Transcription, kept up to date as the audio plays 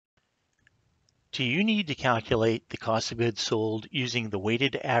Do you need to calculate the cost of goods sold using the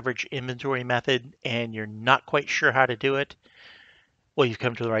weighted average inventory method and you're not quite sure how to do it? Well, you've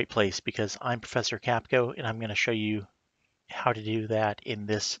come to the right place because I'm Professor Capko and I'm going to show you how to do that in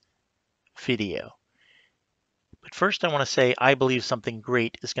this video. But first I want to say I believe something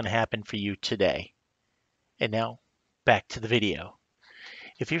great is going to happen for you today. And now back to the video.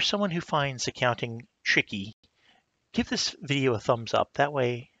 If you're someone who finds accounting tricky, give this video a thumbs up. That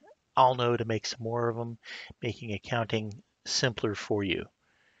way I'll know to make some more of them, making accounting simpler for you.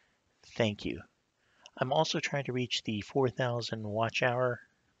 Thank you. I'm also trying to reach the 4,000 watch hour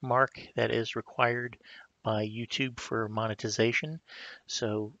mark that is required by YouTube for monetization.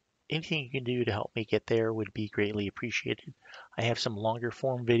 So anything you can do to help me get there would be greatly appreciated. I have some longer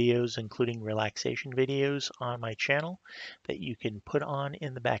form videos, including relaxation videos on my channel that you can put on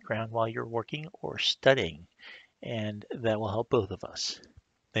in the background while you're working or studying, and that will help both of us.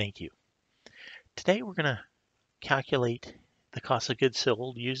 Thank you. Today we're going to calculate the cost of goods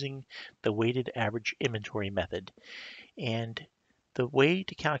sold using the weighted average inventory method. And the way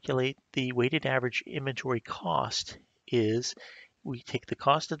to calculate the weighted average inventory cost is we take the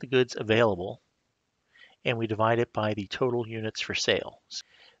cost of the goods available and we divide it by the total units for sale. So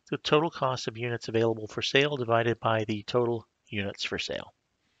the total cost of units available for sale divided by the total units for sale.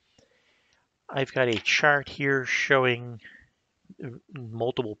 I've got a chart here showing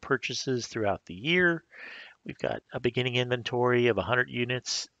multiple purchases throughout the year. We've got a beginning inventory of 100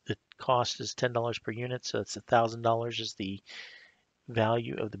 units. The cost is $10 per unit, so it's $1,000 is the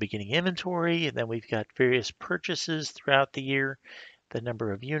value of the beginning inventory. And then we've got various purchases throughout the year. The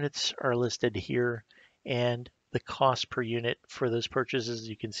number of units are listed here, and the cost per unit for those purchases.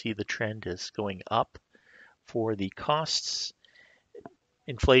 You can see the trend is going up for the costs.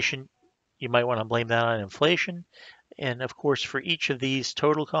 Inflation, you might want to blame that on inflation. And of course, for each of these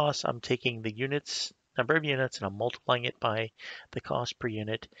total costs, I'm taking the units, number of units, and I'm multiplying it by the cost per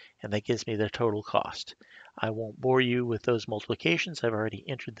unit, and that gives me the total cost. I won't bore you with those multiplications. I've already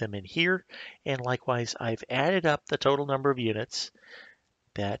entered them in here. And likewise, I've added up the total number of units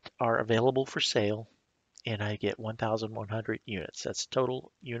that are available for sale, and I get 1,100 units. That's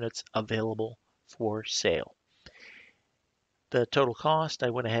total units available for sale. The total cost, I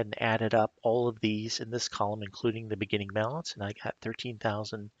went ahead and added up all of these in this column, including the beginning balance, and I got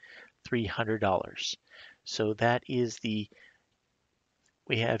 $13,300. So that is we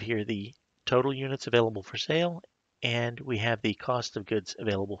have here the total units available for sale, and we have the cost of goods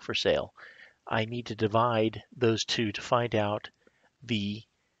available for sale. I need to divide those two to find out the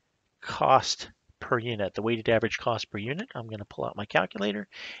cost per unit, the weighted average cost per unit. I'm going to pull out my calculator,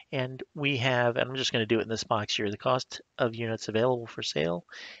 and we have, and I'm just going to do it in this box here, the cost of units available for sale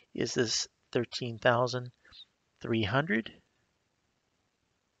is this 13,300,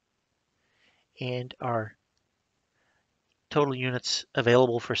 and our total units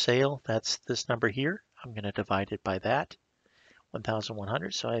available for sale, that's this number here. I'm going to divide it by that,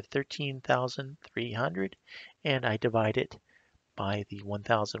 1,100. So I have 13,300, and I divide it by the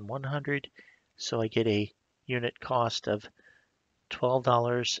 1,100. So I get a unit cost of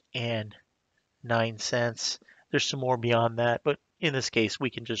 $12.09. There's some more beyond that, but in this case, we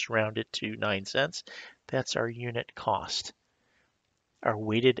can just round it to 9 cents. That's our unit cost, our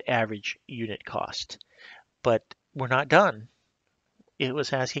weighted average unit cost. But we're not done. It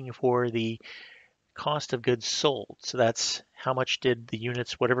was asking for the cost of goods sold. So that's how much did the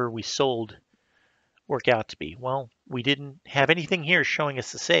units, whatever we sold, work out to be? Well, we didn't have anything here showing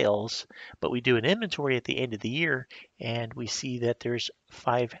us the sales, but we do an inventory at the end of the year, and we see that there's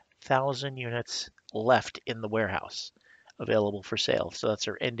 5,000 units left in the warehouse available for sale. So that's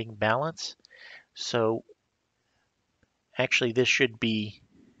our ending balance. So actually, this should be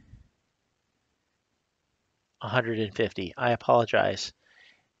 150. I apologize.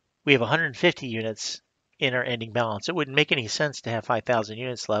 We have 150 units in our ending balance. It wouldn't make any sense to have 5,000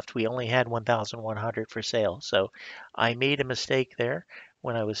 units left. We only had 1,100 for sale. So I made a mistake there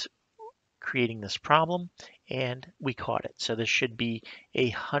when I was creating this problem, and we caught it. So this should be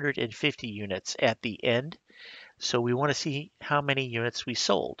 150 units at the end. So we want to see how many units we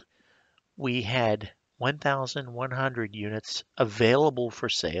sold. We had 1,100 units available for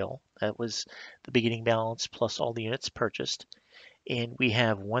sale. That was the beginning balance plus all the units purchased. And we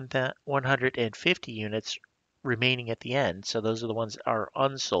have 150 units remaining at the end. So those are the ones that are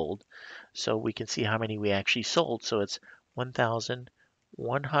unsold. So we can see how many we actually sold. So it's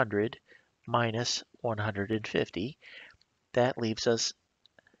 1,100 minus 150. That leaves us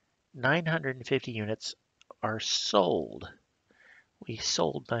 950 units are sold. We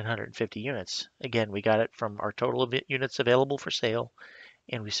sold 950 units. Again, we got it from our total of units available for sale,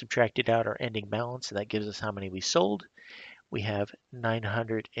 and we subtracted out our ending balance, and that gives us how many we sold. We have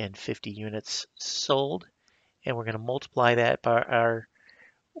 950 units sold, and we're going to multiply that by our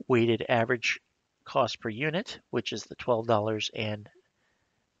weighted average cost per unit, which is the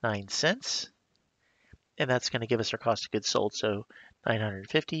 $12.09. And that's going to give us our cost of goods sold. So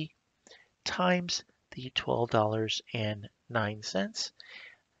 950 times the $12.09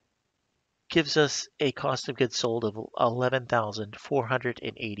 gives us a cost of goods sold of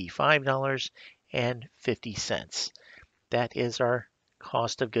 $11,485.50. That is our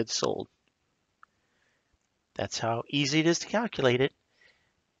cost of goods sold. That's how easy it is to calculate it.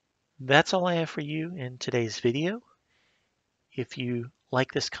 That's all I have for you in today's video. If you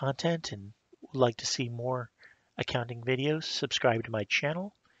like this content and would like to see more accounting videos, subscribe to my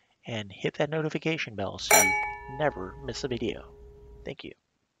channel and hit that notification bell so you never miss a video. Thank you.